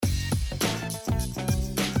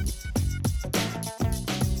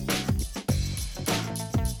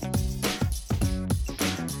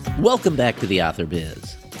Welcome back to The Author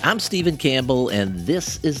Biz. I'm Stephen Campbell, and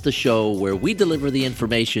this is the show where we deliver the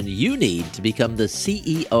information you need to become the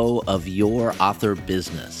CEO of your author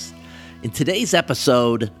business. In today's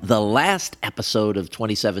episode, the last episode of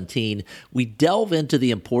 2017, we delve into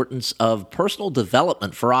the importance of personal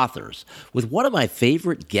development for authors with one of my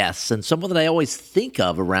favorite guests and someone that I always think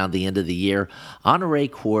of around the end of the year,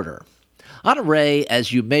 Honorée. Honorée,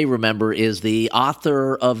 as you may remember, is the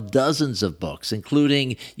author of dozens of books,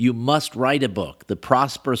 including You Must Write a Book, the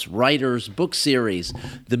Prosperous Writers book series,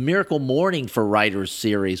 the Miracle Morning for Writers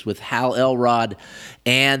series with Hal Elrod,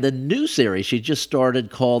 and the new series she just started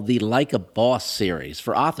called the Like a Boss series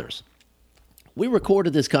for authors. We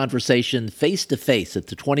recorded this conversation face-to-face at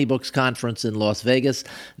the 20 Books Conference in Las Vegas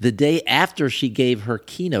the day after she gave her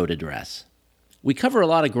keynote address. We cover a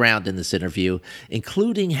lot of ground in this interview,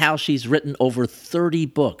 including how she's written over 30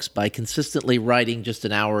 books by consistently writing just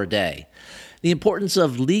an hour a day, the importance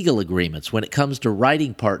of legal agreements when it comes to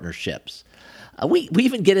writing partnerships. We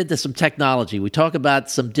even get into some technology. We talk about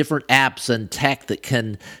some different apps and tech that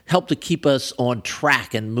can help to keep us on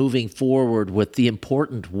track and moving forward with the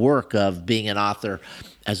important work of being an author,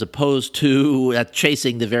 as opposed to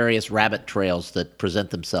chasing the various rabbit trails that present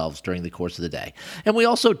themselves during the course of the day. And we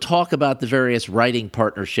also talk about the various writing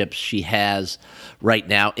partnerships she has right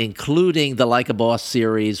now, including the Like a Boss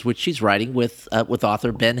series, which she's writing with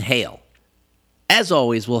author Ben Hale. As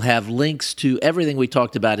always, we'll have links to everything we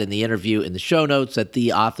talked about in the interview in the show notes at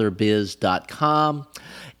theauthorbiz.com.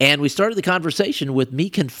 And we started the conversation with me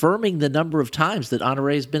confirming the number of times that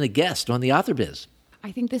Honorée has been a guest on The Author Biz.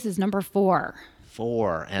 I think this is number 4.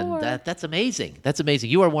 4. And that's amazing. That's amazing.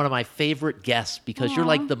 You are one of my favorite guests because You're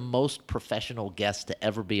like the most professional guest to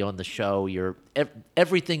ever be on the show.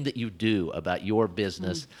 Everything that you do about your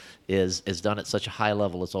business is done at such a high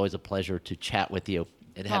level. It's always a pleasure to chat with you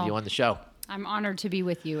and have you on the show. I'm honored to be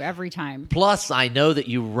with you every time. Plus, I know that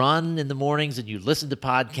you run in the mornings and you listen to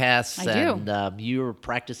podcasts. I do. And you're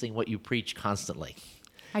practicing what you preach constantly.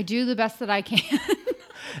 I do the best that I can.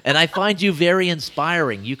 And I find you very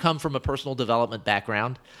inspiring. You come from a personal development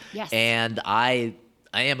background. Yes. And I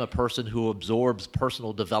am a person who absorbs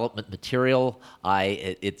personal development material.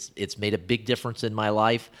 It's made a big difference in my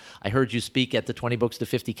life. I heard you speak at the 20 Books to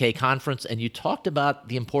 50K conference, and you talked about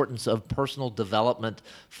the importance of personal development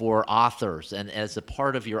for authors and as a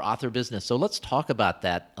part of your author business. So let's talk about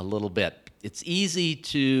that a little bit. It's easy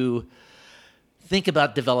to think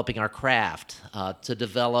about developing our craft,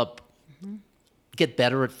 to get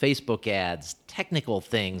better at Facebook ads, technical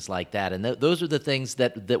things like that. And those are the things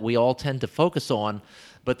that we all tend to focus on.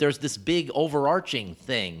 But there's this big overarching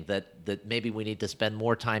thing that maybe we need to spend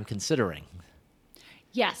more time considering.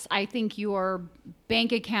 Yes, I think your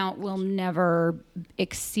bank account will never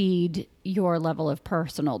exceed your level of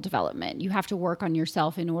personal development. You have to work on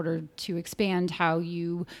yourself in order to expand how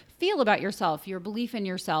you feel about yourself, your belief in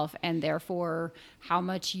yourself, and therefore how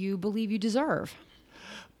much you believe you deserve.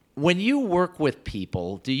 When you work with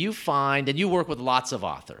people, do you find, and you work with lots of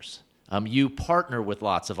authors, you partner with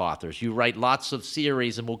lots of authors, you write lots of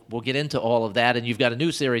series, and we'll get into all of that, and you've got a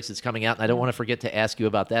new series that's coming out, and I don't want to forget to ask you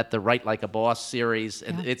about that, the Write Like a Boss series.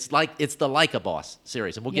 Yeah. It's the Like a Boss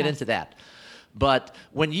series, and we'll get into that. But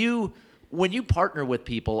when you partner with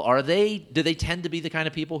people, do they tend to be the kind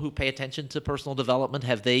of people who pay attention to personal development?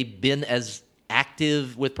 Have they been as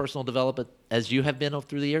active with personal development as you have been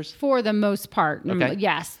through the years? For the most part, okay.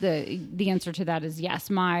 Yes. The answer to that is yes.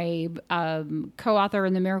 My co-author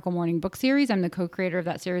in the Miracle Morning book series, I'm the co-creator of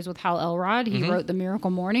that series with Hal Elrod. He wrote The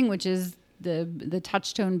Miracle Morning, which is the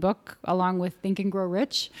touchstone book along with Think and Grow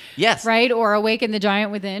Rich. Yes. Right? Or Awaken the Giant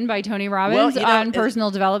Within by Tony Robbins on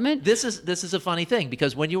personal development. This is a funny thing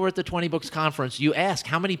because when you were at the 20 Books Conference, you asked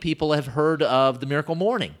how many people have heard of The Miracle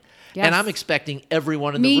Morning. Yes. And I'm expecting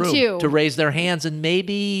everyone in the room to raise their hands, and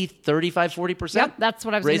maybe 35, 40%. Yep, that's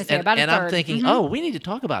what I was going to say, about a third. And I'm thinking, we need to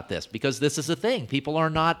talk about this because this is a thing. People are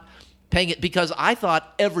not paying it, because I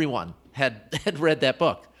thought everyone had read that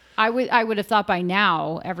book. I would have thought by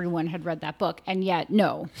now everyone had read that book, and yet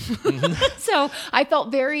no. So I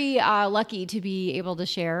felt very lucky to be able to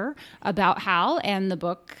share about Hal and the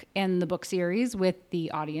book series with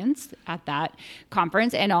the audience at that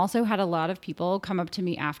conference, and also had a lot of people come up to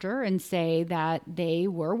me after and say that they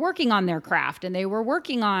were working on their craft and they were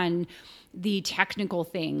working on the technical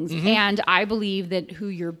things. And I believe that who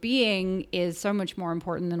you're being is so much more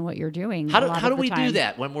important than what you're doing. How do we do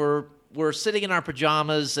that when we're sitting in our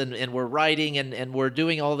pajamas and we're writing and we're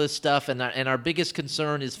doing all this stuff, and our biggest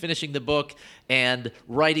concern is finishing the book and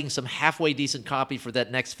writing some halfway decent copy for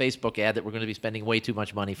that next Facebook ad that we're going to be spending way too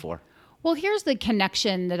much money for? Well, here's the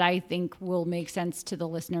connection that I think will make sense to the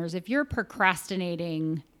listeners. If you're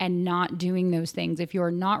procrastinating and not doing those things, if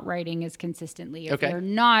you're not writing as consistently, if you're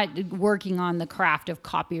not working on the craft of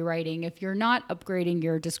copywriting, if you're not upgrading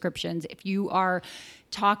your descriptions, if you are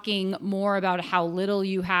talking more about how little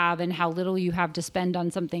you have and how little you have to spend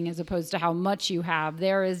on something as opposed to how much you have,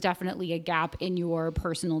 there is definitely a gap in your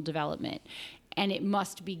personal development. And it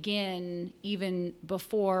must begin even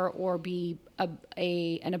before or be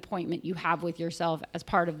an appointment you have with yourself as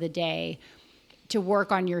part of the day to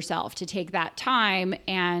work on yourself, to take that time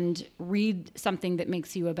and read something that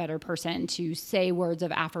makes you a better person, to say words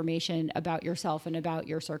of affirmation about yourself and about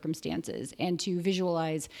your circumstances, and to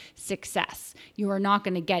visualize success. You are not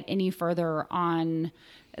going to get any further on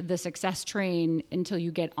the success train until you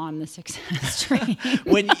get on the success train.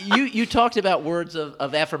 When you talked about words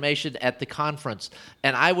of affirmation at the conference,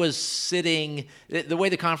 and I was sitting, the way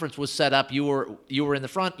the conference was set up, you were in the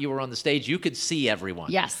front, you were on the stage, you could see everyone.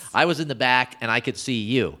 Yes. I was in the back, and I could see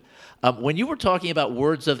you. When you were talking about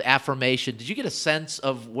words of affirmation, did you get a sense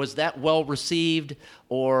of, was that well received,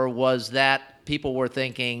 or was that people were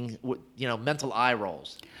thinking, mental eye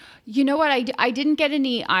rolls? You know what? I didn't get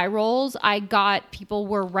any eye rolls. I got people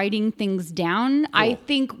were writing things down. Cool. I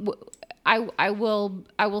think I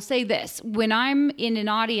will say this: when I'm in an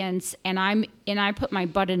audience and I put my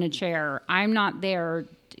butt in a chair, I'm not there.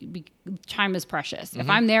 Time is precious. Mm-hmm. If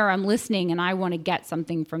I'm there, I'm listening and I want to get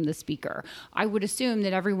something from the speaker. I would assume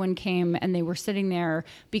that everyone came and they were sitting there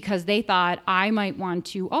because they thought I might want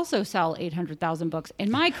to also sell 800,000 books in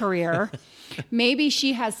my career. Maybe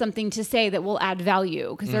she has something to say that will add value,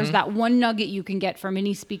 because mm-hmm. there's that one nugget you can get from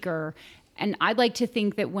any speaker. And I'd like to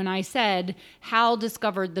think that when I said Hal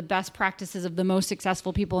discovered the best practices of the most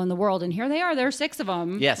successful people in the world, and here they are, there are 6 of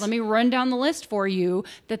them. Yes. Let me run down the list for you,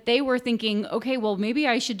 that they were thinking, okay, well, maybe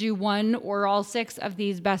I should do 1 or all 6 of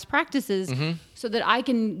these best practices mm-hmm. so that I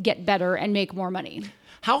can get better and make more money.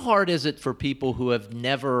 How hard is it for people who have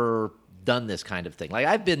never done this kind of thing? Like,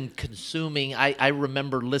 I've been consuming, I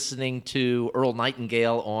remember listening to Earl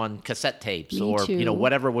Nightingale on cassette tapes. Me or too.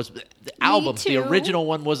 Whatever was the albums. The original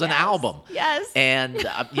one was an album. Yes. And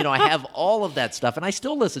I have all of that stuff, and I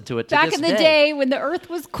still listen to it to back this in the day when the earth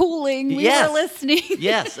was cooling, we were listening.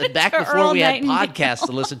 Yes, and back before Earl we had Nightingale. Podcasts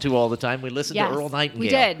to listen to all the time, we listened to Earl Nightingale, we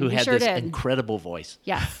did. who we had sure this did. incredible voice.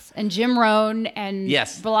 Yes, and Jim Rohn and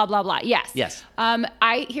blah blah blah. Yes.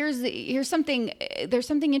 Here's something. There's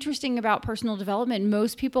something interesting about personal development.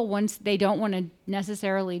 Most people, once they don't want to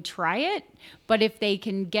necessarily try it, but if they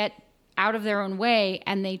can get out of their own way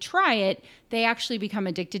and they try it, they actually become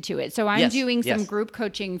addicted to it. So I'm doing some group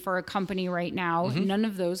coaching for a company right now. Mm-hmm. None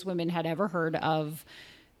of those women had ever heard of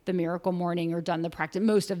the Miracle Morning or done the practice.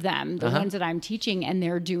 Most of them, the ones that I'm teaching, and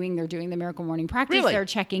they're doing the Miracle Morning practice. Really? They're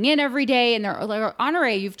checking in every day and they're like,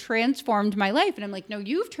 Honorée, you've transformed my life. And I'm like, no,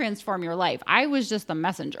 you've transformed your life. I was just the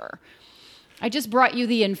messenger. I just brought you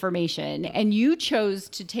the information and you chose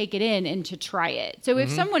to take it in and to try it. So if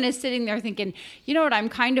someone is sitting there thinking, you know what, I'm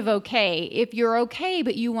kind of okay. If you're okay,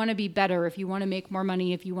 but you want to be better, if you want to make more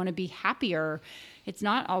money, if you want to be happier, it's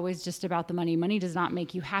not always just about the money. Money does not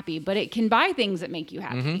make you happy, but it can buy things that make you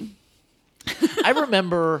happy. Mm-hmm. I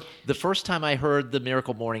remember the first time I heard the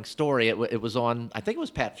Miracle Morning story, it was on, I think it was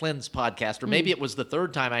Pat Flynn's podcast, or maybe it was the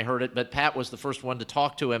third time I heard it, but Pat was the first one to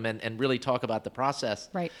talk to him and really talk about the process.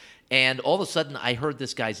 Right. And all of a sudden, I heard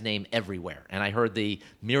this guy's name everywhere. And I heard the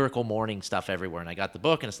Miracle Morning stuff everywhere. And I got the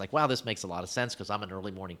book, and it's like, wow, this makes a lot of sense because I'm an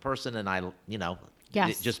early morning person, and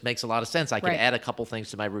it just makes a lot of sense. I could add a couple things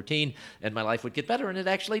to my routine, and my life would get better, and it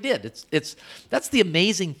actually did. That's the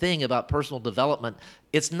amazing thing about personal development.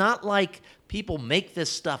 It's not like people make this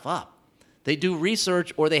stuff up. They do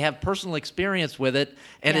research or they have personal experience with it,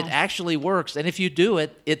 and it actually works. And if you do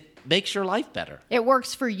it, it makes your life better. It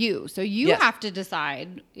works for you. So you have to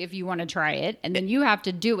decide if you want to try it, and then you have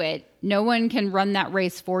to do it. No one can run that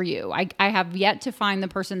race for you. I have yet to find the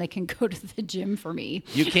person that can go to the gym for me.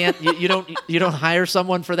 You can't. You don't hire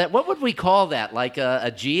someone for that. What would we call that? Like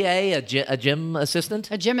a GA, a gym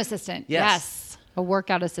assistant? A gym assistant. Yes. A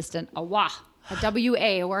workout assistant. A WA,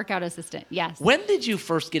 a workout assistant. Yes. When did you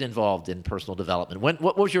first get involved in personal development?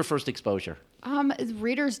 What was your first exposure?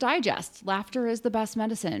 Reader's Digest. Laughter is the best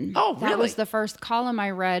medicine. Oh, really? That was the first column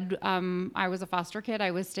I read. I was a foster kid.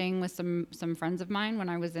 I was staying with some friends of mine when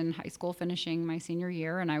I was in high school, finishing my senior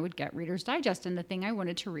year, and I would get Reader's Digest. And the thing I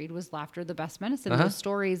wanted to read was Laughter, the Best Medicine. Those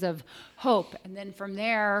stories of hope. And then from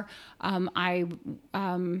there,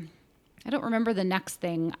 I don't remember the next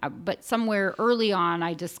thing, but somewhere early on,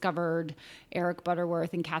 I discovered Eric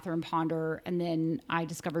Butterworth and Catherine Ponder, and then I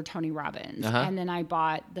discovered Tony Robbins. And then I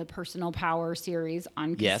bought the Personal Power series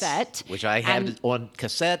on cassette. Yes, which I had on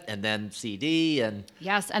cassette and then CD.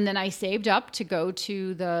 Yes, and then I saved up to go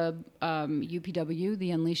to the UPW,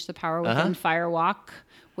 the Unleash the Power Within Firewalk,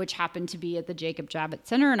 which happened to be at the Jacob Javits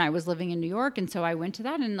Center, and I was living in New York, and so I went to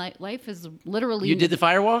that, and life is literally... You did the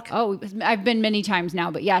Firewalk? Oh, I've been many times now,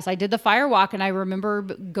 but yes, I did the Firewalk, and I remember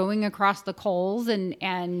going across the coals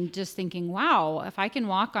and just thinking, wow, if I can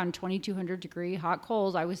walk on 2,200-degree hot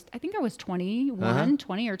coals, I think I was 20 or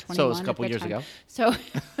 21. So it was a couple years ago. So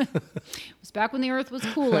it was back when the earth was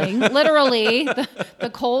cooling. Literally, the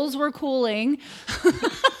coals were cooling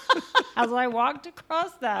as I walked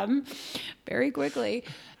across them very quickly.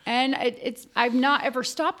 And I've not ever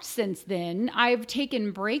stopped since then. I've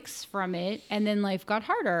taken breaks from it, and then life got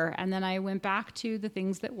harder. And then I went back to the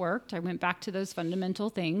things that worked. I went back to those fundamental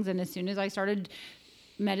things. And as soon as I started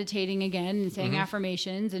meditating again and saying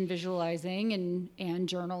affirmations and visualizing and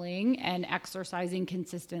journaling and exercising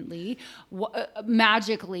consistently,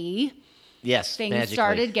 magically... Yes, things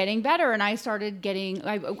started getting better, and I started getting,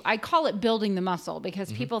 I call it building the muscle,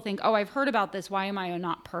 because people think, oh, I've heard about this. Why am I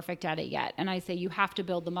not perfect at it yet? And I say, you have to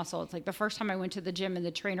build the muscle. It's like the first time I went to the gym and the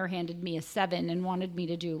trainer handed me a 7 and wanted me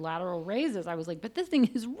to do lateral raises. I was like, but this thing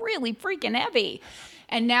is really freaking heavy.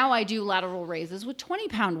 And now I do lateral raises with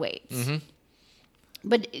 20-pound weights.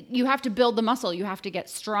 But you have to build the muscle. You have to get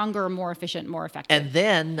stronger, more efficient, more effective. And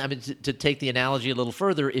then, I mean, to take the analogy a little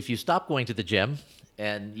further, if you stop going to the gym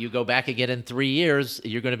and you go back again in 3 years,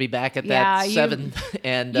 you're going to be back at that 7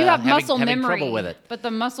 and you have having memory, trouble with it. But the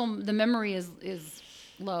memory is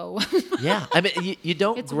low. Yeah, I mean, you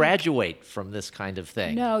don't graduate from this kind of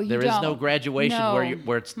thing. No, you don't. There is no graduation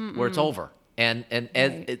where it's over. And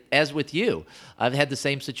right. as with you, I've had the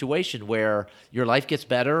same situation where your life gets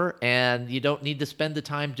better and you don't need to spend the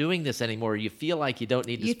time doing this anymore. You feel like you don't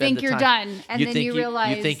need to spend the time. You think you're done, and then you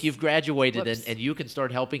realize... You think you've graduated and you can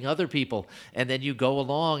start helping other people. And then you go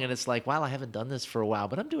along and it's like, wow, I haven't done this for a while,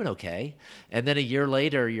 but I'm doing okay. And then a year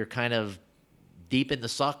later, you're kind of deep in the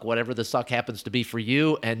suck, whatever the suck happens to be for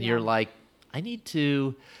you, and you're like, I need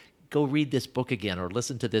to... go read this book again or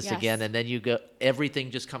listen to this again, and then everything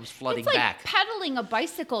just comes flooding back. It's like pedaling a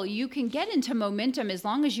bicycle. You can get into momentum as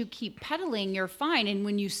long as you keep pedaling, you're fine. And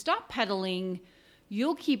when you stop pedaling,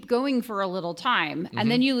 you'll keep going for a little time, and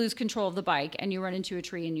then you lose control of the bike and you run into a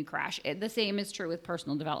tree and you crash. The same is true with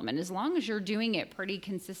personal development. As long as you're doing it pretty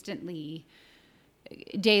consistently,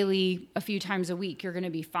 daily, a few times a week, you're going to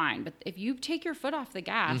be fine. But if you take your foot off the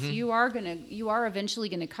gas, you are eventually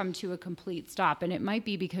going to come to a complete stop, and it might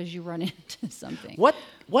be because you run into something.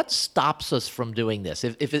 What stops us from doing this?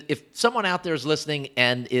 If someone out there is listening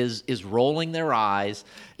and is rolling their eyes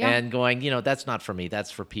and going, that's not for me,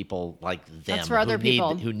 that's for people like them, that's for other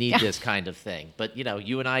people who need this kind of thing. But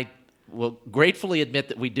you and I will gratefully admit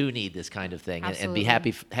that we do need this kind of thing and be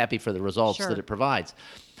happy for the results that it provides.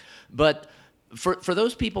 But for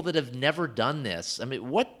those people that have never done this, I mean,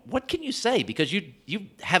 what can you say? Because you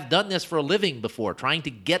have done this for a living before, trying to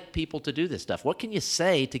get people to do this stuff. What can you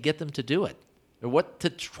say to get them to do it? Or to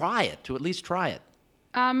at least try it?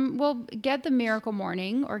 Well, get the Miracle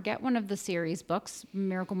Morning, or get one of the series books,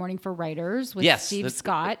 Miracle Morning for Writers with Steve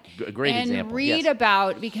Scott. A great example. And read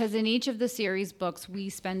about, because in each of the series books, we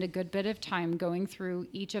spend a good bit of time going through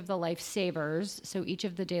each of the life savers, so each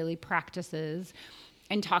of the daily practices,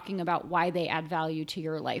 and talking about why they add value to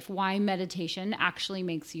your life, why meditation actually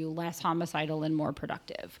makes you less homicidal and more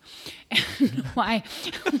productive, and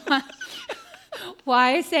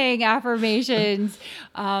why saying affirmations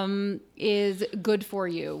is good for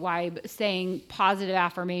you, why saying positive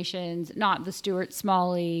affirmations, not the Stuart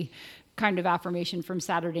Smalley kind of affirmation from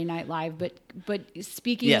Saturday Night Live, but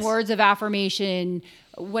speaking words of affirmation,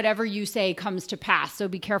 whatever you say comes to pass. So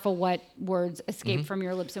be careful what words escape from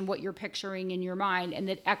your lips and what you're picturing in your mind. And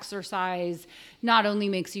that exercise not only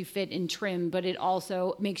makes you fit and trim, but it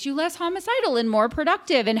also makes you less homicidal and more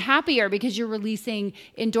productive and happier because you're releasing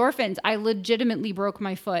endorphins. I legitimately broke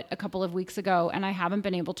my foot a couple of weeks ago, and I haven't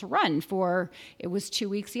been able to run it was 2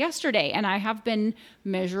 weeks yesterday, and I have been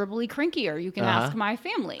measurably crankier. You can ask my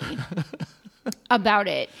family about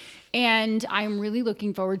it. And I'm really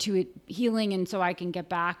looking forward to it healing, and so I can get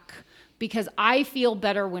back, because I feel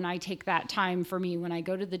better when I take that time for me, when I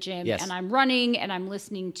go to the gym and I'm running and I'm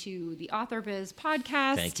listening to the Author Biz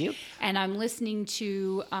podcast. Thank you. And I'm listening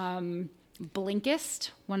to Blinkist,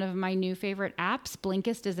 one of my new favorite apps.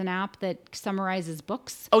 Blinkist is an app that summarizes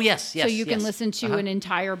books. Oh, yes. So you can listen to an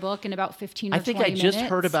entire book in about 15 or 20 minutes. I think I just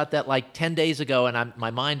heard about that like 10 days ago, and my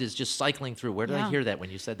mind is just cycling through. Where did I hear that when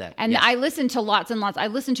you said that? And I listen to lots and lots. I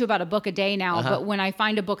listen to about a book a day now, but when I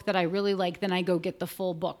find a book that I really like, then I go get the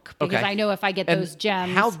full book. Because I know if I get those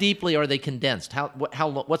gems. How deeply are they condensed?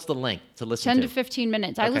 What's the length to listen to? 10 to 15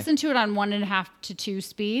 minutes. I listen to it on 1.5 to 2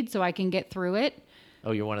 speed so I can get through it.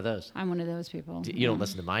 Oh, you're one of those. I'm one of those people. You don't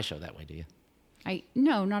listen to my show that way, do you?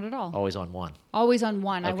 No, not at all. Always on one. Always on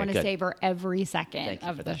one. Okay, I want to savor every second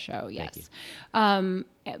of the show. Yes.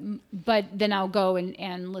 But then I'll go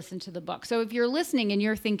and listen to the book. So if you're listening and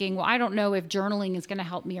you're thinking, well, I don't know if journaling is going to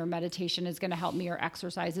help me, or meditation is going to help me, or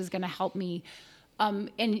exercise is going to help me,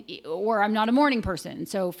 or I'm not a morning person,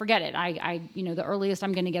 so forget it. The earliest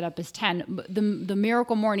I'm going to get up is 10. The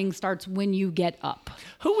miracle morning starts when you get up.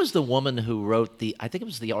 Who was the woman who wrote I think it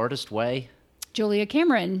was The Artist Way? Julia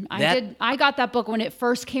Cameron. I got that book when it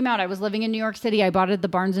first came out. I was living in New York City. I bought it at the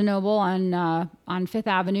Barnes & Noble on Fifth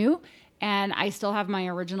Avenue. And I still have my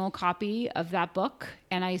original copy of that book.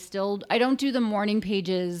 And I don't do the morning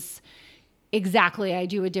pages exactly. I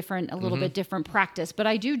do a little bit different practice, but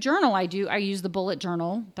I do journal. I use the bullet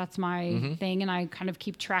journal. That's my thing. And I kind of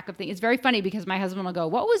keep track of things. It's very funny because my husband will go,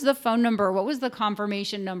 what was the phone number? What was the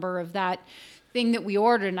confirmation number of that thing that we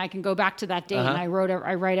ordered? And I can go back to that date and I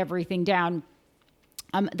write everything down.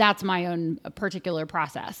 That's my own particular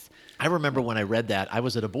process. I remember when I read that, I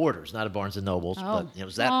was at a Borders, not a Barnes & Noble's, but it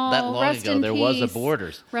was that long ago. There was a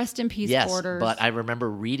Borders. Rest in peace, yes, Borders. But I remember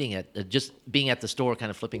reading it, just being at the store, kind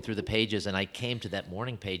of flipping through the pages, and I came to that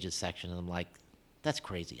morning pages section, and I'm like, that's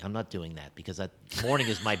crazy. I'm not doing that because that morning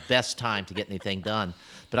is my best time to get anything done.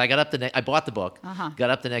 But I got up I bought the book, got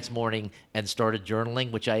up the next morning and started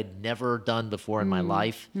journaling, which I had never done before in my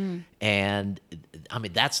life. And I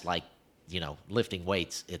mean, that's like, lifting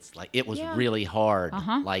weights. It's like, it was really hard.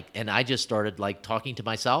 And I just started like talking to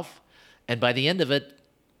myself. And by the end of it,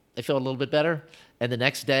 I felt a little bit better. And the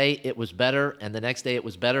next day it was better. And the next day it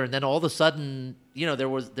was better. And then all of a sudden, there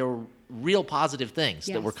were real positive things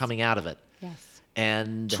that were coming out of it. Yes.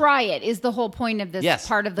 And try it is the whole point of this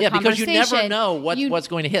part of the conversation. Because you never know what's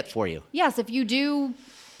going to hit for you. Yes. If you do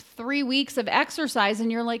 3 weeks of exercise and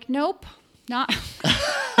you're like, nope, not...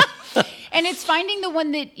 And it's finding the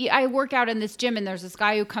one that I work out in this gym, and there's this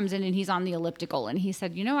guy who comes in and he's on the elliptical, and he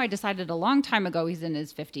said, I decided a long time ago, he's in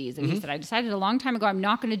his 50s, and he said, I decided a long time ago I'm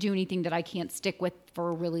not going to do anything that I can't stick with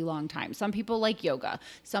for a really long time. Some people like yoga.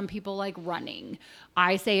 Some people like running.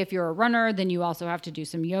 I say if you're a runner, then you also have to do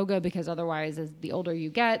some yoga, because otherwise, as the older you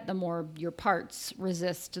get, the more your parts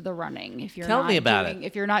resist the running. Tell me about it.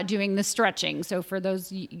 If you're not doing the stretching. So for those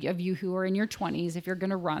of you who are in your 20s, if you're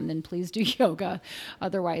going to run, then please do yoga.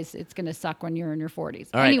 Otherwise, it's going to suck when you're in your 40s.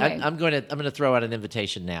 All right, anyway. I'm going to throw out an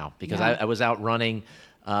invitation now, because I was out running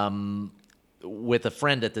with a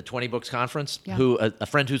friend at the 20 Books Conference, a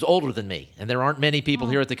friend who's older than me, and there aren't many people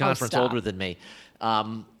here at the conference older than me.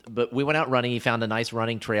 But we went out running. He found a nice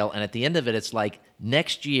running trail, and at the end of it, it's like,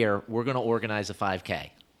 next year we're going to organize a 5K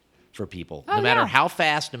for people. No matter how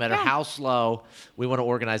fast, no matter how slow, we want to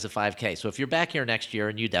organize a 5K. So if you're back here next year,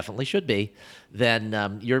 and you definitely should be,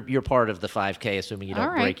 then you're part of the 5K, assuming you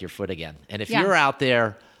don't break your foot again. And if you're out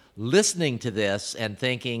there listening to this and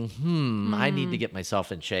thinking, I need to get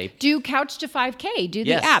myself in shape. Do Couch to 5K. Do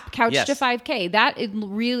the app, Couch to 5K. It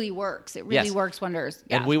really works. It really works wonders.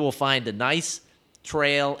 Yeah. And we will find a nice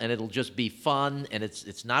trail, and it'll just be fun, and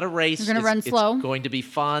it's not a race. You're going to run slow. It's going to be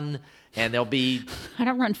fun, and there'll be I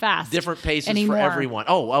don't run fast. Different paces anymore. For everyone.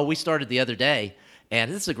 Oh, we started the other day. And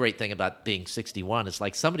this is a great thing about being 61. It's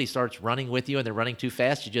like somebody starts running with you and they're running too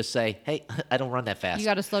fast. You just say, hey, I don't run that fast. You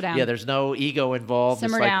got to slow down. Yeah, there's no ego involved.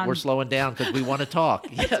 Simmer it's like down. We're slowing down because we want to talk.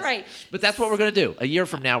 That's right. But that's what we're going to do. A year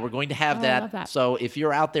from now, we're going to have that. I love that. So if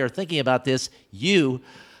you're out there thinking about this, think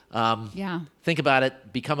about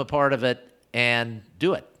it, become a part of it, and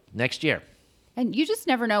do it next year. And you just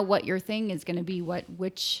never know what your thing is going to be,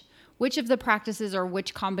 which of the practices or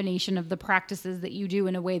which combination of the practices that you do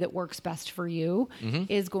in a way that works best for you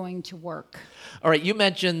is going to work. All right. You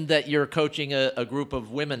mentioned that you're coaching a group of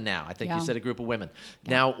women now. I think you said a group of women.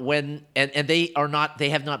 Yeah. Now, they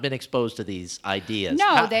have not been exposed to these ideas.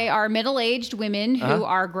 No, they are middle-aged women who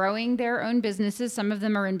are growing their own businesses. Some of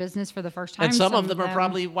them are in business for the first time. And some of them are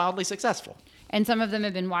probably wildly successful. And some of them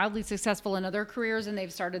have been wildly successful in other careers, and they've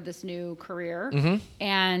started this new career.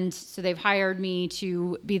 And so they've hired me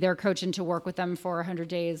to be their coach and to work with them for 100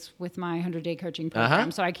 days with my 100-day coaching program.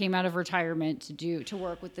 So I came out of retirement to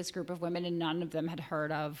work with this group of women, and none of them had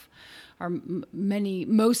heard of, or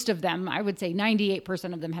most of them, I would say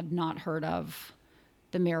 98% of them had not heard of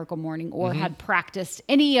the Miracle Morning or had practiced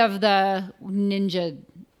any of the ninja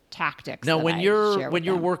tactics. Now, that when I you're share with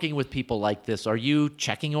them. working with people like this, are you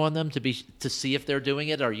checking on them to see if they're doing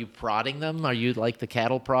it? Are you prodding them? Are you like the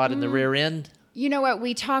cattle prod in the rear end? You know what?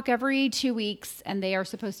 We talk every 2 weeks, and they are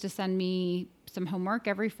supposed to send me some homework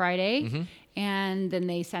every Friday. And then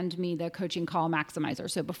they send me the coaching call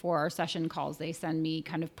maximizer. So before our session calls, they send me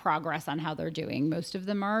kind of progress on how they're doing. Most of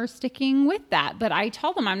them are sticking with that. But I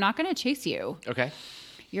told them, I'm not going to chase you. Okay.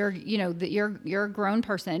 You're a grown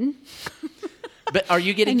person. But are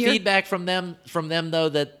you getting feedback from them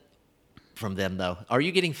though? Are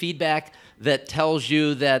you getting feedback that tells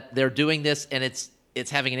you that they're doing this and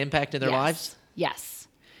it's having an impact in their lives?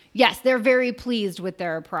 Yes, they're very pleased with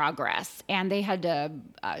their progress, and they had to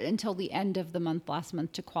until the end of the month last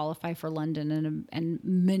month to qualify for London, and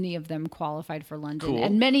many of them qualified for London. Cool.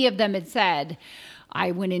 And many of them had said,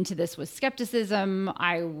 I went into this with skepticism.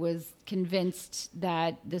 I was convinced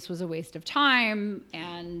that this was a waste of time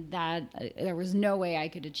and that there was no way I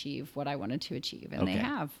could achieve what I wanted to achieve, and they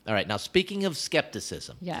have. All right. Now, speaking of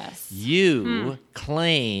skepticism, Yes. you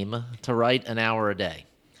claim to write an hour a day.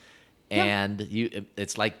 And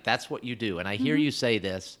it's like, that's what you do. And I hear you say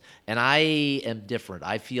this, and I am different.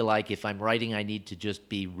 I feel like if I'm writing, I need to just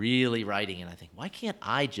be really writing. And I think, why can't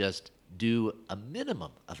I just do a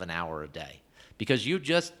minimum of an hour a day? Because you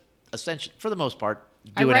just essentially, for the most part,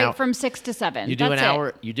 I write from 6 to 7. You do That's an hour.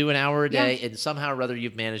 it. You do an hour a day, and somehow or other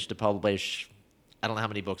you've managed to publish. I don't know how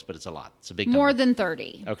many books, but it's a lot. It's a big number. More than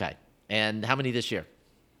 30. Okay. And how many this year?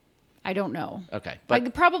 I don't know. Okay, but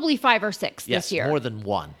like probably 5 or 6 this year. More than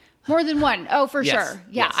one. More than one. Oh, for Yes, sure.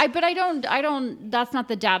 Yeah. yes. But I don't, that's not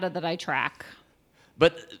the data that I track.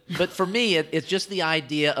 But for me, it's just the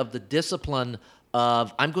idea of the discipline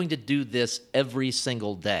of I'm going to do this every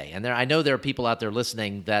single day. And I know there are people out there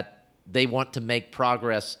listening that they want to make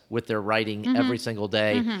progress with their writing every single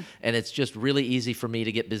day. And it's just really easy for me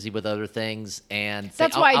to get busy with other things and say,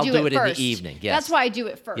 That's why I'll I do it first. in the evening. Yes. That's why I do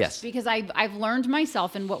it first. Yes. Because I've learned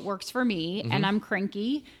myself and what works for me, and I'm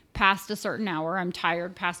cranky past a certain hour. I'm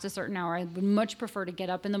tired past a certain hour. I would much prefer to get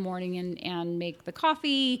up in the morning and make the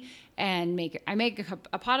coffee and I make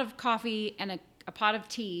a pot of coffee and a pot of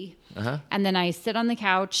tea. And then I sit on the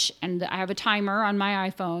couch, and I have a timer on my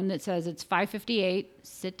iPhone that says it's 5:58.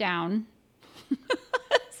 Sit down.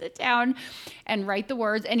 Sit down and write the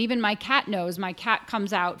words. And even my cat knows. My cat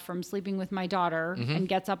comes out from sleeping with my daughter and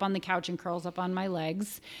gets up on the couch and curls up on my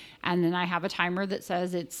legs. And then I have a timer that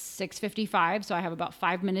says it's 6:55. So I have about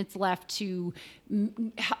 5 minutes left to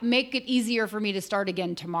make it easier for me to start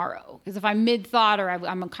again tomorrow. Because if I'm mid-thought or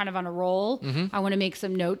I'm kind of on a roll, I want to make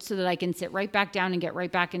some notes so that I can sit right back down and get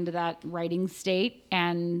right back into that writing state.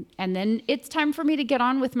 And then it's time for me to get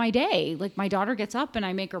on with my day. Like my daughter gets up and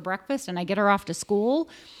I make her breakfast and I get her off to school.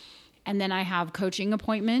 And then I have coaching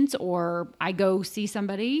appointments, or I go see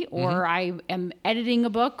somebody, or I am editing a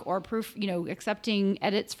book or accepting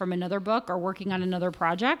edits from another book or working on another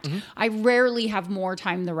project. I rarely have more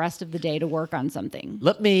time the rest of the day to work on something.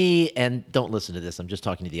 And don't listen to this. I'm just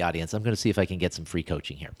talking to the audience. I'm going to see if I can get some free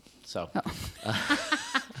coaching here. So, all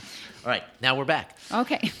right, now we're back.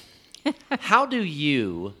 Okay. How do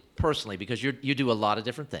you personally, because you do a lot of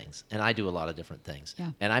different things, and I do a lot of different things,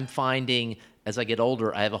 and I'm finding as I get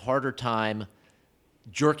older, I have a harder time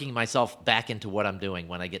jerking myself back into what I'm doing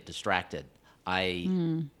when I get distracted. I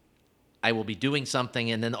will be doing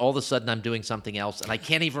something, and then all of a sudden I'm doing something else, and I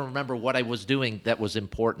can't even remember what I was doing that was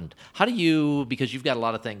important. How do you, because you've got a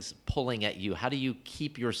lot of things pulling at you, how do you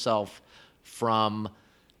keep yourself from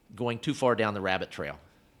going too far down the rabbit trail?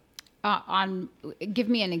 Give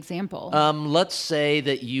me an example. Let's say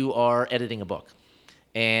that you are editing a book,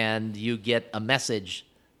 and you get a message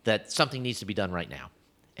that something needs to be done right now.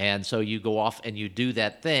 And so you go off and you do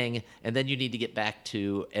that thing, and then you need to get back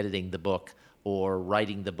to editing the book or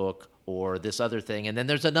writing the book or this other thing. And then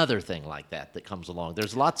there's another thing like that comes along.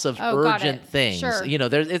 There's lots of urgent things. Sure.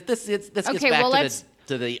 This gets back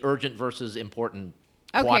to the urgent versus important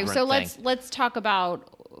quadrant so thing. let's talk about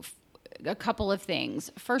a couple of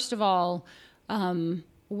things. First of all,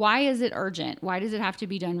 why is it urgent? Why does it have to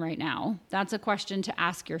be done right now? That's a question to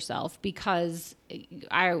ask yourself, because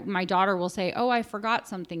my daughter will say, "Oh, I forgot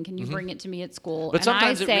something. Can you bring it to me at school?" But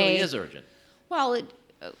sometimes it really is urgent. Well,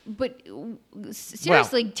 but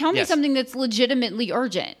seriously, tell me something that's legitimately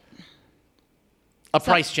urgent. A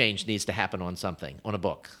price change needs to happen on something, on a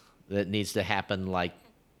book. That needs to happen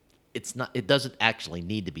it doesn't actually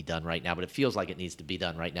need to be done right now, but it feels like it needs to be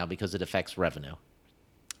done right now because it affects revenue.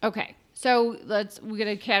 Okay. So we're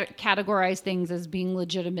going to categorize things as being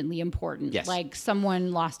legitimately important. Yes. Like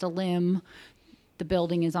someone lost a limb, the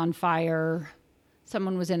building is on fire,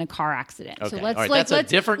 someone was in a car accident. Okay. So let's All right. That's a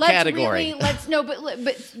different category.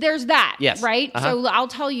 But there's that, yes. right? So I'll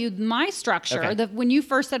tell you my structure. Okay. When you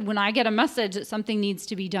first said, when I get a message that something needs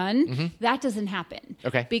to be done, that doesn't happen.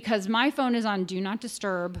 Okay. Because my phone is on Do Not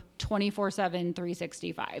Disturb 24/7,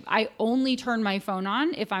 365. I only turn my phone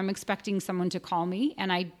on if I'm expecting someone to call me,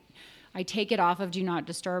 and I take it off of Do Not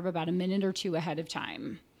Disturb about a minute or two ahead of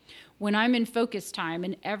time. When I'm in focus time,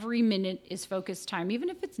 and every minute is focus time, even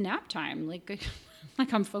if it's nap time, like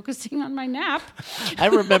I'm focusing on my nap. I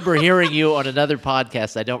remember hearing you on another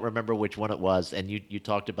podcast. I don't remember which one it was, and you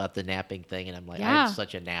talked about the napping thing, and I'm like, I'm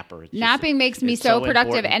such a napper. Napping makes me so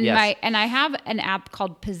productive, important. and I have an app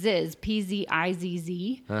called Pizizz,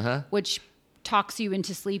 Pzizz, which talks you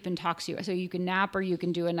into sleep and talks you. So you can nap or you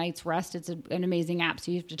can do a night's rest. It's an amazing app,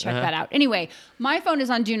 so you have to check that out. Anyway, my phone is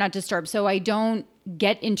on Do Not Disturb, so I don't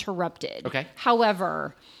get interrupted. Okay.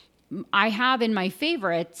 However, I have in my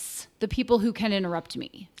favorites the people who can interrupt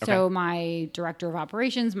me. Okay. So my director of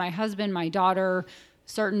operations, my husband, my daughter,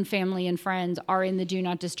 certain family and friends are in the Do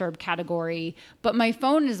Not Disturb category. But my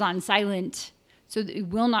phone is on silent, so it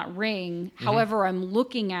will not ring. However, I'm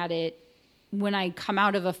looking at it when I come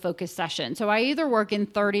out of a focus session. So I either work in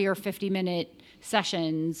 30 or 50-minute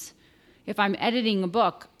sessions. If I'm editing a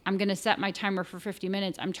book, I'm going to set my timer for 50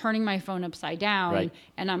 minutes. I'm turning my phone upside down,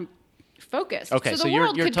 and I'm focused. Okay, so the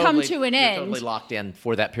world could come to an end. You're totally locked in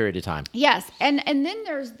for that period of time. Yes, and then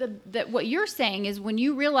there's what you're saying is when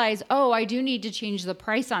you realize, oh, I do need to change the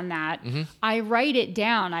price on that, I write it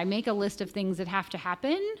down. I make a list of things that have to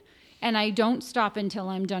happen, and I don't stop until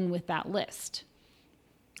I'm done with that list.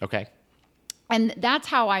 Okay. And that's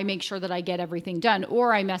how I make sure that I get everything done.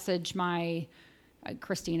 Or I message my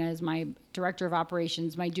Christina is my director of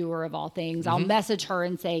operations, my doer of all things. I'll message her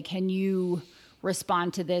and say, can you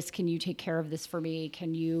respond to this? Can you take care of this for me?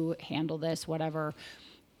 Can you handle this? Whatever.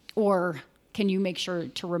 Or can you make sure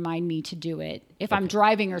to remind me to do it? If I'm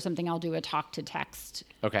driving or something, I'll do a talk to text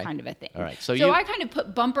kind of a thing. All right. So I kind of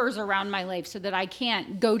put bumpers around my life so that I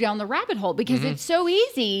can't go down the rabbit hole because it's so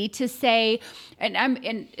easy to say, can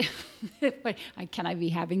I be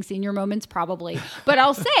having senior moments? Probably. But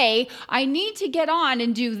I'll say, I need to get on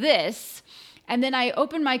and do this. And then I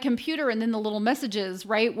open my computer and then the little messages,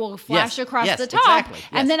 will flash across the top. Exactly. Yes.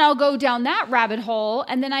 And then I'll go down that rabbit hole.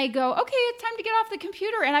 And then I go, okay, it's time to get off the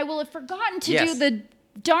computer. And I will have forgotten to do the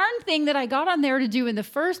darn thing that I got on there to do in the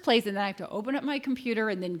first place. And then I have to open up my computer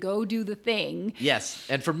and then go do the thing. Yes.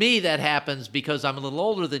 And for me, that happens because I'm a little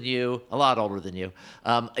older than you, a lot older than you.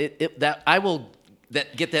 I will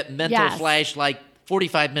get that mental flash like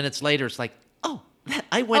 45 minutes later. It's like,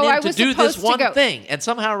 I went in to do this one thing, and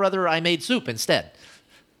somehow or other I made soup instead.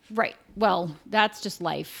 Right. Well, that's just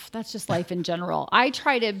life. That's just life in general. I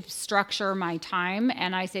try to structure my time,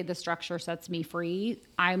 and I say the structure sets me free.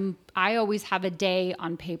 I always have a day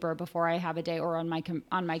on paper before I have a day, or on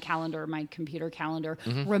my calendar, my computer calendar,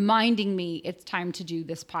 reminding me it's time to do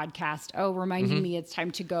this podcast. Oh, reminding me it's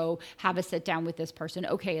time to go have a sit down with this person.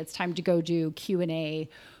 Okay, it's time to go do Q&A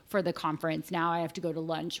for the conference. Now I have to go to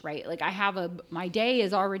lunch, right? Like my day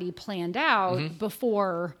is already planned out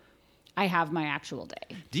before I have my actual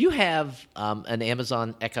day. Do you have an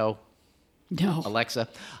Amazon Echo? No. Alexa?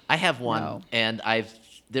 I have one, and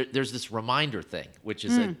there's this reminder thing, which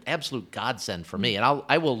is an absolute godsend for me. And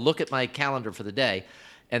I will look at my calendar for the day,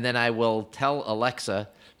 and then I will tell Alexa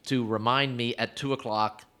to remind me at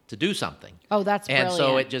 2:00 to do something. Oh, that's brilliant. And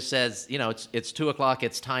so it just says, it's 2:00,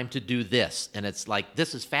 it's time to do this. And it's like,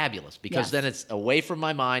 this is fabulous because then it's away from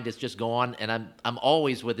my mind. It's just gone. And I'm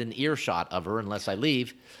always within earshot of her unless I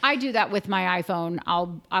leave. I do that with my iPhone.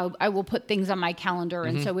 I will put things on my calendar.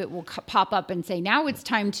 And so it will pop up and say, now it's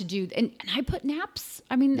time to do, and I put naps.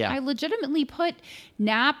 I mean, I legitimately put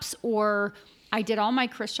naps, or I did all my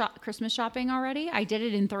Christmas shopping already. I did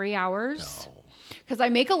it in 3 hours. No. Because I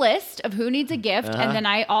make a list of who needs a gift, and then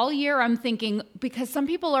all year I'm thinking, because some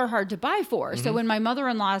people are hard to buy for. So when my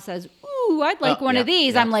mother-in-law says, ooh, I'd like one of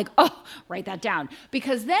these, I'm like, oh, write that down.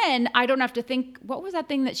 Because then I don't have to think, what was that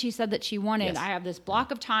thing that she said that she wanted? Yes. I have this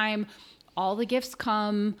block of time, all the gifts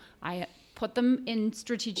come, I put them in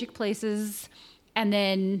strategic places, and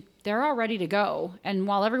then they're all ready to go. And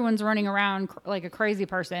while everyone's running around like a crazy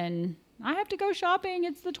person, I have to go shopping.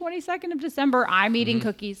 It's the 22nd of December. I'm eating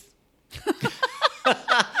cookies.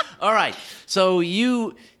 All right. So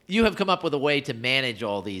you you have come up with a way to manage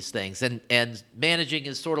all these things, and managing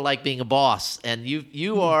is sort of like being a boss. And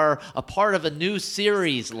you are a part of a new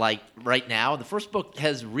series like right now. The first book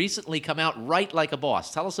has recently come out, Write Like a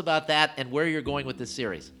Boss. Tell us about that and where you're going with this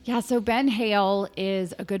series. Yeah, so Ben Hale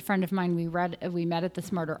is a good friend of mine. We met at the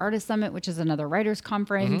Smarter Artist Summit, which is another writers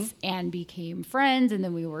conference, and became friends. And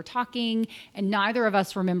then we were talking, and neither of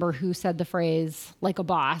us remember who said the phrase "like a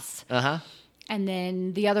boss." And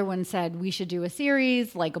then the other one said, we should do a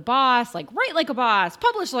series like a boss, like write like a boss,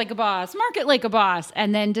 publish like a boss, market like a boss,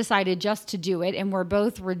 and then decided just to do it. And we're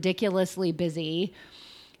both ridiculously busy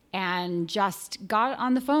and just got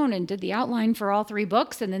on the phone and did the outline for all 3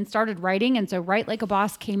 books and then started writing. And so Write Like a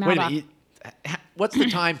Boss came out. Wait a minute. What's the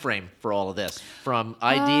time frame for all of this? From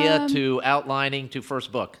idea to outlining to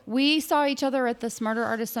first book? We saw each other at the Smarter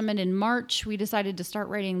Artist Summit in March. We decided to start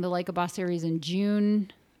writing the Like a Boss series in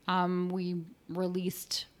June. We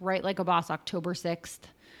released Write Like a Boss October 6th.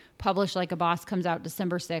 Publish Like a Boss comes out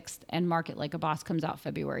December 6th, and Market Like a Boss comes out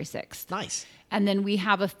February 6th. Nice. And then we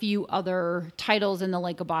have a few other titles in the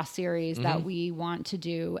Like a Boss series that we want to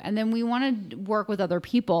do. And then we want to work with other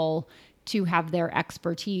people to have their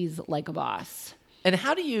expertise like a boss. And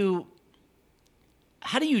how do you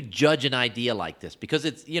judge an idea like this? Because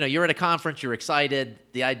it's, you're at a conference, you're excited,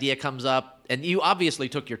 the idea comes up, and you obviously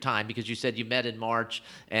took your time because you said you met in March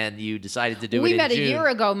and you decided to do it in June. We met a year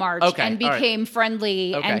ago, March, and became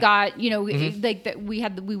friendly and got,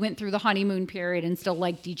 we went through the honeymoon period and still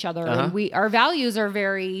liked each other. And our values are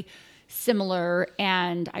very similar,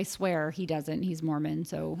 and I swear he doesn't. He's Mormon,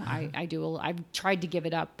 so I do. I've tried to give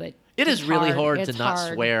it up, but it is really hard to not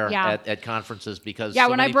hard. swear at conferences because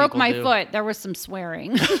when I broke my foot, there was some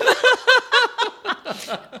swearing.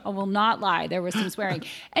 I will not lie. There was some swearing.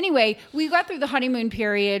 Anyway, we got through the honeymoon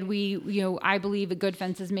period. I believe that good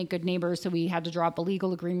fences make good neighbors, so we had to draw up a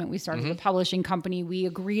legal agreement. We started a publishing company. We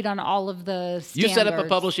agreed on all of the standards. You set up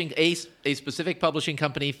a specific publishing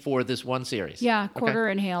company for this one series. Yeah, Quarter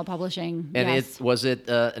and Hale Publishing. And was it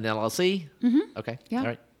an LLC? Okay. Yeah. All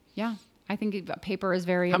right. Yeah. I think paper is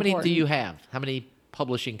very important. How many do you have? How many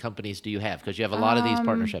publishing companies do you have? Because you have a lot of these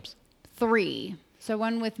partnerships. 3. So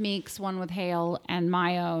one with Meeks, one with Hale, and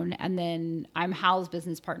my own. And then I'm Hal's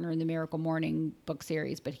business partner in the Miracle Morning book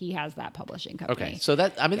series, but he has that publishing company. Okay. So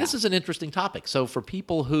this is an interesting topic. So for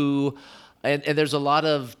people who, and there's a lot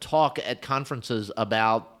of talk at conferences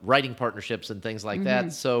about writing partnerships and things like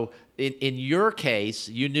that. So in your case,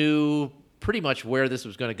 you knew pretty much where this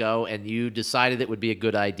was going to go, and you decided it would be a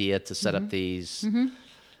good idea to set up these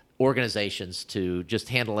organizations to just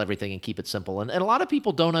handle everything and keep it simple. And a lot of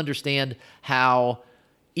people don't understand how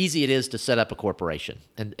easy it is to set up a corporation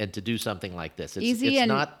and to do something like this. It's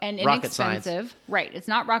not rocket science. Right. It's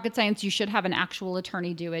not rocket science. You should have an actual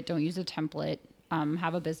attorney do it. Don't use a template.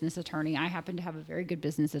 Have a business attorney. I happen to have a very good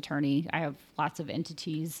business attorney. I have lots of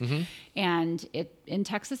entities, and in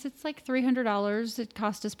Texas it's like $300. It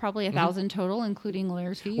cost us probably $1,000 total, incling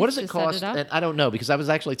lawyers' fees. What does it cost? And I don't know, because I was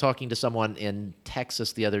actually talking to someone in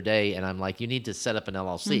Texas the other day, and I'm like, you need to set up an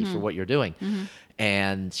LLC for what you're doing.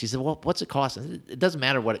 And she said, well, what's it cost? It doesn't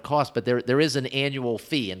matter what it costs, but there is an annual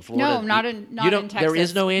fee in Florida. No, not in Texas. There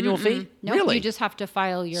is no annual fee? No, really? You just have to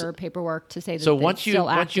file your paperwork to say that so once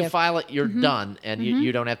you file it, you're done, and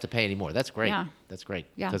you don't have to pay anymore. That's great. Yeah. That's great.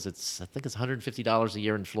 Yeah. Because I think it's $150 a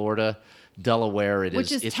year in Florida. Delaware,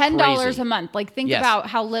 which is it's $10 crazy. a month. Like, think about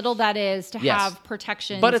how little that is to have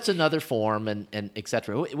protection. But it's another form and et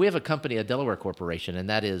cetera. We have a company, a Delaware corporation,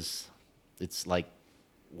 and it's like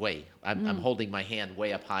I'm holding my hand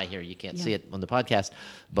way up high here. You can't see it on the podcast,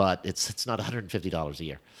 but it's not $150 a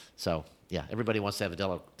year. So yeah, everybody wants to have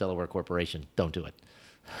a Delaware corporation. Don't do it.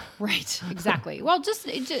 Right, exactly. Well, just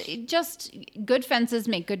good fences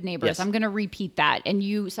make good neighbors. Yes. I'm going to repeat that.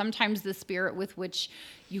 And sometimes the spirit with which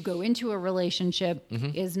you go into a relationship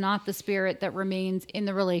is not the spirit that remains in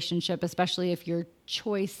the relationship, especially if your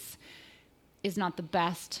choice is not the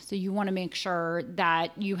best. So you want to make sure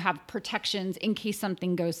that you have protections in case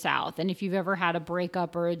something goes south. And if you've ever had a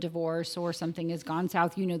breakup or a divorce or something has gone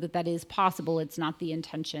south, you know that is possible. It's not the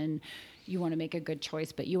intention. You want to make a good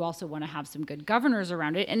choice, but you also want to have some good governors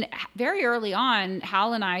around it. And very early on,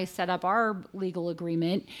 Hal and I set up our legal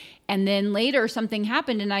agreement. And then later something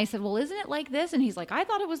happened and I said, well, isn't it like this? And he's like, I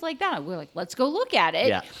thought it was like that. We're like, let's go look at it.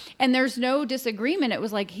 Yeah. And there's no disagreement. It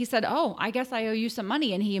was like, he said, oh, I guess I owe you some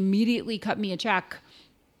money. And he immediately cut me a check.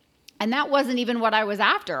 And that wasn't even what I was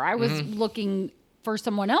after. I was looking for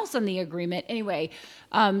someone else in the agreement. Anyway,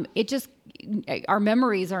 our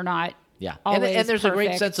memories are not. Yeah, and there's perfect. A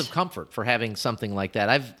great sense of comfort for having something like that.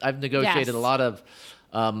 I've negotiated a lot of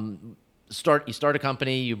you start a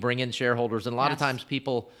company, you bring in shareholders, and a lot of times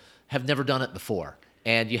people have never done it before.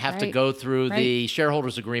 and you have to Right. go through Right. the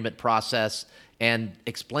shareholders agreement process and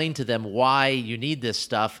explain to them why you need this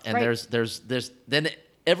stuff. And Right. there's then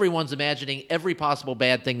everyone's imagining every possible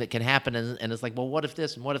bad thing that can happen, and it's like, well, what if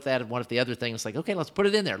this and what if that and what if the other thing? It's like, okay, let's put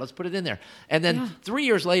it in there. Let's put it in there. And then 3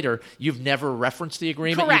 years later, you've never referenced the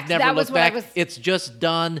agreement. Correct. You've never That was looked what I back. was- It's just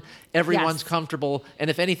done. Everyone's Yes. comfortable.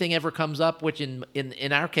 And if anything ever comes up, which in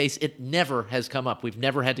our case, it never has come up. We've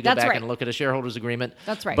never had to go That's back right. and look at a shareholders agreement.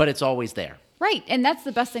 That's right. But it's always there. Right. And that's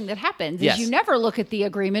the best thing that happens is Yes. you never look at the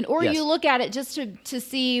agreement or Yes. you look at it just to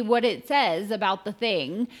see what it says about the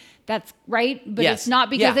thing. That's right. But Yes. it's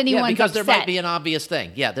not because anyone's because upset. there might be an obvious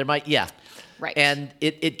thing. Yeah, there might. Yeah, Right. And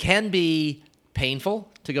it can be painful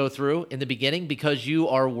to go through in the beginning because you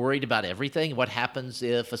are worried about everything. What happens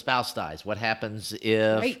if a spouse dies? What happens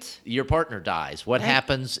if Right. your partner dies? What Right.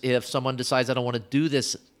 happens if someone decides I don't want to do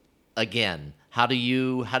this again? How do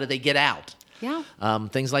they get out? Yeah.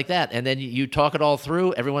 Things like that. And then you talk it all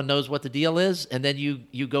through. Everyone knows what the deal is. And then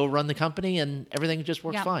you go run the company and everything just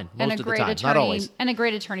works Yeah. fine And most a of the great time. attorney, Not always. And a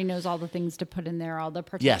great attorney knows all the things to put in there, all the Yes,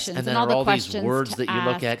 protections and then all there are the all these questions words to that you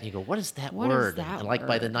look ask. at and you go, what is that What is word? that And like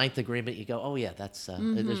by the word? ninth agreement, you go, oh yeah, that's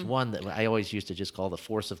there's one that I always used to just call the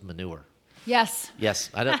force of manure. Yes. Yes,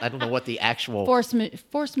 I don't know what the actual Force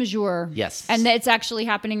majeure. Yes. And it's actually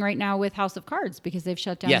happening right now with House of Cards because they've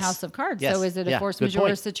shut down Yes. House of Cards. Yes. So is it a Yeah. force Good majeure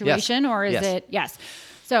point. situation Yes. or is Yes. it yes.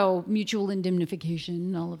 So mutual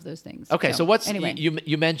indemnification, all of those things. Okay, so what's anyway.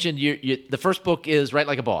 you mentioned the first book is Write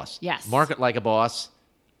Like a Boss. Yes. Market Like a Boss.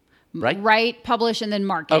 Right? Write, publish, and then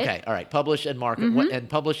market. Okay, all right. Publish and market. And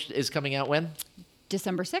publish is coming out when?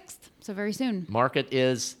 December 6th. So very soon. Market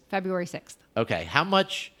is February 6th. okay. How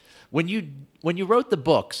much when you wrote the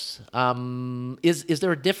books, is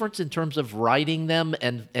there a difference in terms of writing them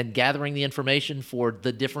and gathering the information for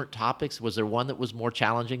the different topics? Was there one that was more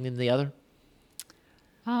challenging than the other?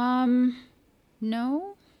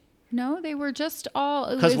 No, they were just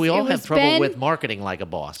all Because we all it have was trouble Ben- with marketing like a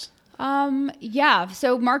boss. Yeah.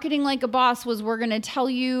 So marketing like a boss was we're going to tell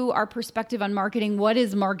you our perspective on marketing. What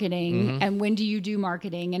is marketing and when do you do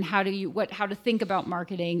marketing and how to think about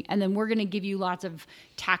marketing? And then we're going to give you lots of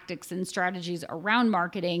tactics and strategies around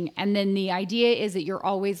marketing. And then the idea is that you're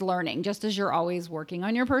always learning, just as you're always working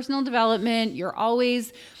on your personal development. You're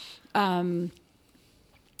always,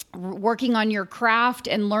 working on your craft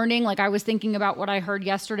and learning. Like I was thinking about what I heard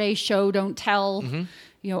yesterday, show, don't tell.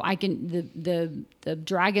 You know, the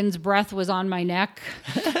dragon's breath was on my neck,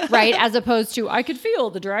 right? As opposed to I could feel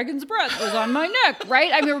the dragon's breath was on my neck,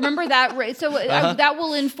 right? I mean, remember that, right? So that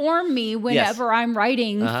will inform me whenever I'm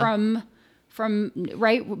writing from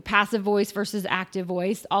right, passive voice versus active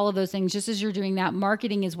voice, all of those things. Just as you're doing that,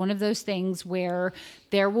 marketing is one of those things where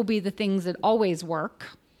there will be the things that always work,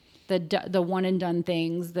 the one and done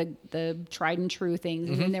things, the tried and true things,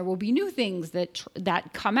 and then there will be new things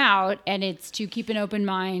that come out, and it's to keep an open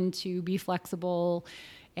mind, to be flexible,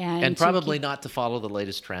 and probably not to follow the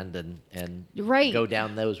latest trend and Right. go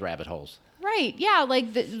down those rabbit holes. right, yeah. Like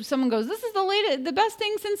someone goes, "This is the best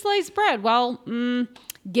thing since sliced bread." Well,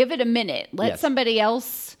 give it a minute. Let Yes. somebody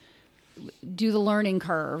else do the learning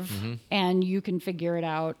curve, and you can figure it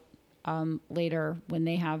out later when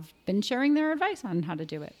they have been sharing their advice on how to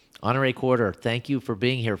do it. Honorée Quarter, thank you for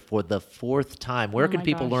being here for the fourth time. Where Oh can my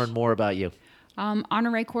people gosh. learn more about you?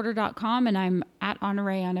 HonoreeQuarter.com, and I'm at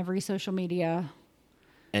Honorée on every social media.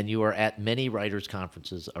 And you are at many writers'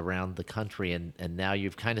 conferences around the country, and now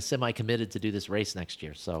you've kind of semi-committed to do this race next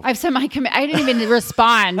year. So I've semi-committed. I didn't even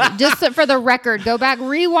respond. Just for the record, go back,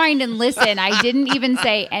 rewind, and listen. I didn't even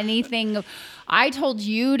say anything. I told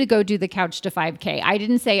you to go do the couch to 5K. I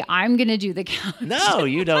didn't say I'm going to do the couch. no,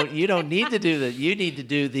 you don't need to do that. You need to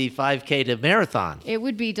do the 5K to marathon. It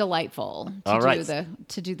would be delightful to All right.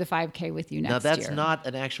 do the 5K with you next Now that's year. not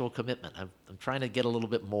an actual commitment. I'm trying to get a little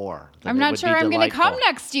bit more. I'm not sure I'm going to come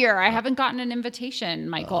next year. I haven't gotten an invitation,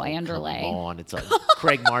 Michael Anderle. Come on, it's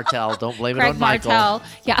Craig Martell. Don't blame it Craig on Michael. Martell.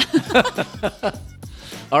 Yeah.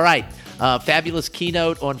 All right. Fabulous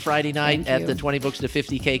keynote on Friday night Thank at you. the 20 Books to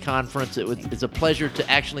 50K conference. It's a pleasure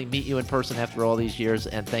to actually meet you in person after all these years,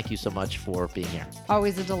 and thank you so much for being here.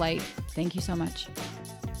 Always a delight. Thank you so much.